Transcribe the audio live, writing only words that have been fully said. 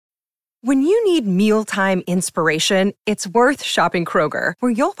When you need mealtime inspiration, it's worth shopping Kroger,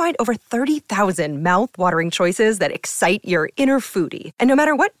 where you'll find over 30,000 mouth-watering choices that excite your inner foodie. And no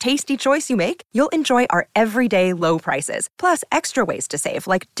matter what tasty choice you make, you'll enjoy our everyday low prices, plus extra ways to save,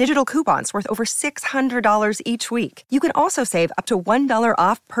 like digital coupons worth over $600 each week. You can also save up to $1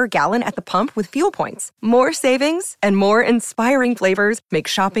 off per gallon at the pump with fuel points. More savings and more inspiring flavors make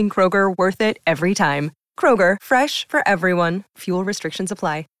shopping Kroger worth it every time. Kroger, fresh for everyone. Fuel restrictions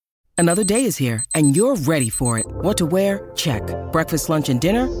apply. Another day is here, and you're ready for it. What to wear? Check. Breakfast, lunch, and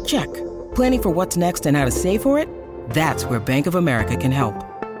dinner? Check. Planning for what's next and how to save for it? That's where Bank of America can help.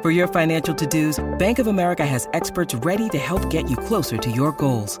 For your financial to-dos, Bank of America has experts ready to help get you closer to your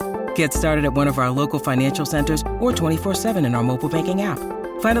goals. Get started at one of our local financial centers or 24/7 in our mobile banking app.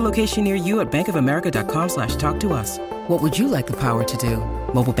 Find a location near you at bankofamerica.com/talktous. What would you like the power to do?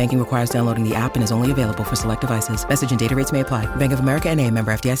 Mobile banking requires downloading the app and is only available for select devices. Message and data rates may apply. Bank of America N.A.,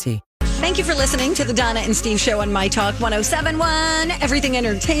 member FDIC. Thank you for listening to the Donna and Steve Show on My Talk 107.1. Everything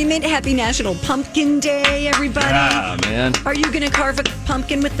Entertainment. Happy National Pumpkin Day, everybody. Yeah, man. Are you going to carve a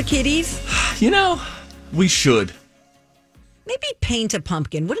pumpkin with the kitties? You know, we should. Maybe paint a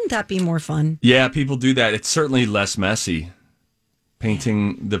pumpkin. Wouldn't that be more fun? Yeah, people do that. It's certainly less messy.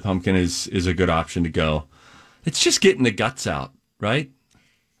 Painting the pumpkin is a good option to go. It's just getting the guts out, right?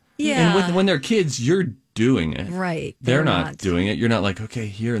 Yeah. And when they're kids, you're doing it. Right. They're not doing it. You're not like, okay,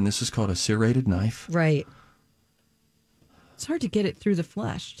 here, and this is called a serrated knife. Right. It's hard to get it through the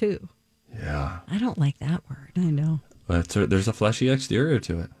flesh, too. Yeah. I don't like that word. I know. But there's a fleshy exterior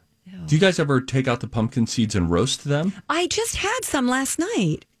to it. Ew. Do you guys ever take out the pumpkin seeds and roast them? I just had some last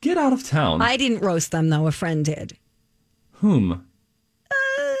night. Get out of town. I didn't roast them, though. A friend did. Whom?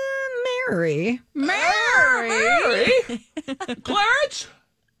 Mary. Clarence?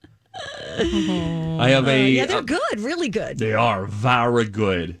 I have yeah, they're good. Really good. They are very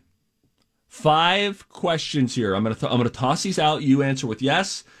good. 5 questions here. I'm gonna toss these out. You answer with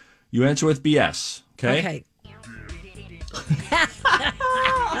yes. You answer with BS. Okay.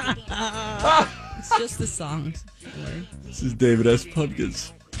 It's just the songs. This is David S.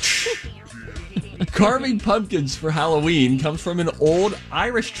 Pumpkins. Carving pumpkins for Halloween comes from an old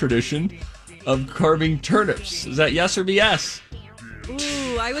Irish tradition of carving turnips. Is that yes or BS?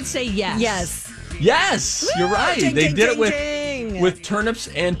 Ooh, I would say yes. Yes. Yes, you're right. Ding, they ding, did ding, it with turnips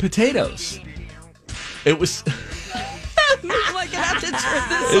and potatoes. It was. I'm going to have to turn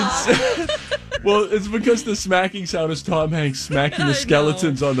this off. Well, it's because the smacking sound is Tom Hanks smacking the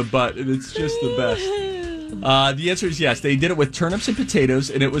skeletons on the butt, and it's just the best. The answer is yes. They did it with turnips and potatoes,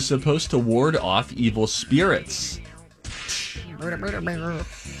 and it was supposed to ward off evil spirits.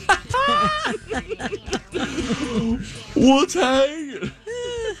 Wu-Tang!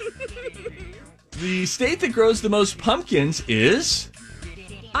 The state that grows the most pumpkins is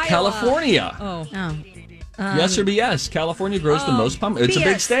Iowa. California. Oh. Yes or BS? California grows the most pumpkins. It's a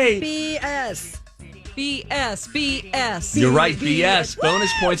big state. BS. You're right, BS.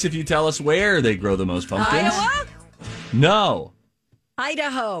 Bonus points if you tell us where they grow the most pumpkins. Iowa? No.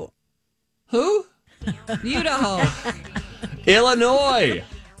 Idaho. Who? Idaho. Illinois.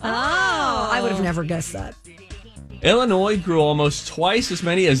 Oh. I would have never guessed that. Illinois grew almost twice as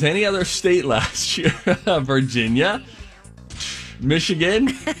many as any other state last year. Virginia,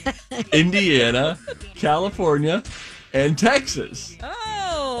 Michigan, Indiana, California, and Texas.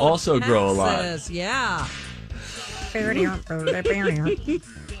 Oh. Also grow a lot. Texas, yeah.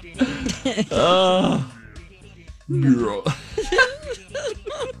 Europe.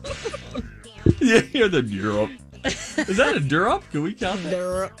 Yeah, you're the Europe. Is that a Durup? Can we count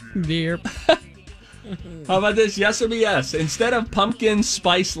that? Derp. How about this? Yes or BS? Instead of pumpkin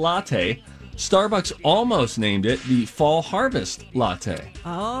spice latte, Starbucks almost named it the Fall Harvest Latte.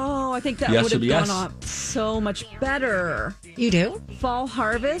 Oh, I think that Yes would or have BS? gone off so much better. You do? Fall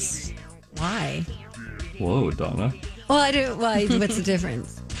harvest? Why? Whoa, Donna. Well, I do. Why? What's the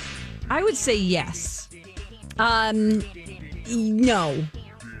difference? I would say yes. No.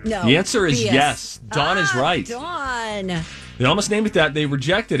 The answer is BS. yes. Dawn is right. Dawn. They almost named it that. They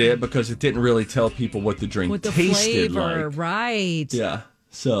rejected it because it didn't really tell people what the drink With the tasted flavor, like. right. Yeah.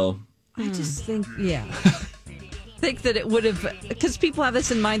 So. I just think, think that it would have, because people have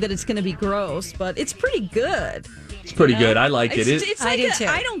this in mind that it's going to be gross, but it's pretty good. It's pretty good. I like it. It's I like do too.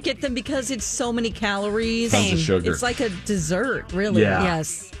 I don't get them because it's so many calories. Tons of sugar. It's like a dessert, really. Yeah.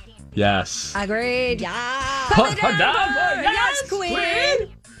 Yes. Yes. Agreed. Yeah. Yes, queen.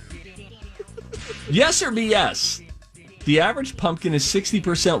 Yes or BS? The average pumpkin is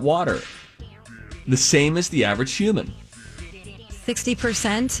 60% water. The same as the average human.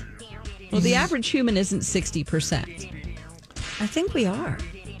 60%? Well, the average human isn't 60%. I think we are.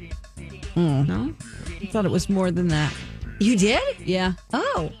 No? I thought it was more than that. You did? Yeah.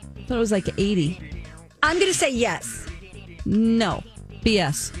 Oh. I thought it was like 80. I'm going to say yes. No.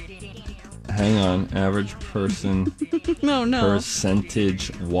 BS. Hang on. Average person No.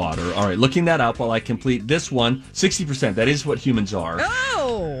 percentage water. All right, looking that up while I complete this one. 60%. That is what humans are.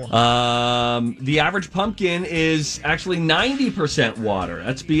 Oh. The average pumpkin is actually 90% water.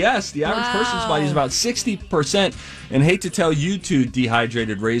 That's BS. The average person's body is about 60%. And hate to tell you two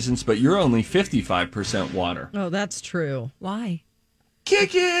dehydrated raisins, but you're only 55% water. Oh, that's true. Why?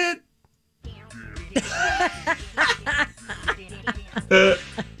 Kick it!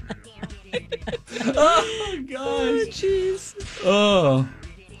 Oh, gosh. Jeez. Oh.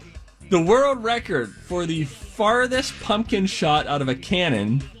 The world record for the farthest pumpkin shot out of a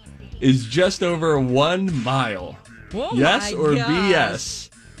cannon is just over 1 mile. Whoa, Yes my or gosh. BS?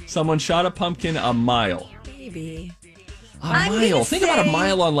 Someone shot a pumpkin a mile. Maybe. A I'm mile. gonna Think about a say-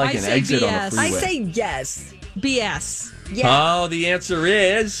 mile on like I an say exit on a BS. freeway. I say yes. BS. Yes. Oh, the answer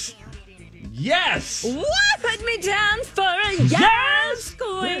is yes. What? Put me down for a yes,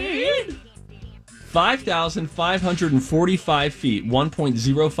 queen. 5,545 feet,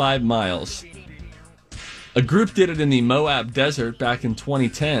 1.05 miles. A group did it in the Moab Desert back in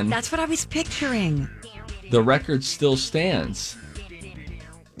 2010. That's what I was picturing. The record still stands.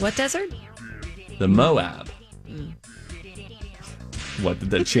 What desert? The Moab. What,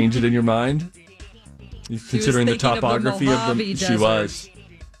 did that change it in your mind? Considering the thinking of the topography of Mojave the... She Desert. was.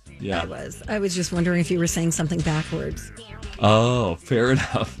 Yeah. I was just wondering if you were saying something backwards. Oh, fair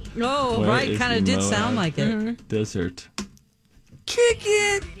enough. Oh, Where right. is Kind the of did Moab sound like it. Desert. Kick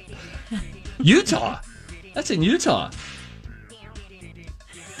it! Utah! That's in Utah.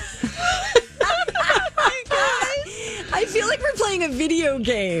 I feel like we're playing a video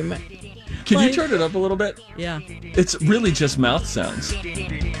game. Can you turn it up a little bit? Yeah. It's really just mouth sounds. I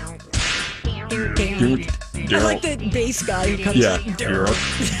like the bass guy who comes Yeah. in.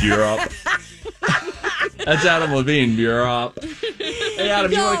 Europe. That's Adam Levine. Europe. Hey,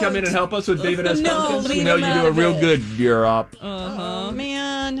 Adam, you want to come in and help us with David S. No, Pumpkins? We leave know him you out do a of real it. good Europe. Oh,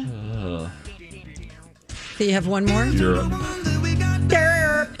 man. Do you have one more? Europe.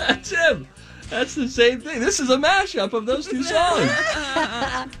 That's him. That's the same thing. This is a mashup of those two songs.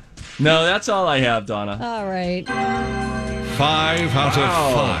 No, that's all I have, Donna. All right. 5 out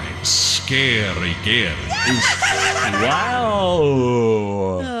of 5. Scary Gary. Wow.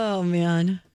 Oh, man.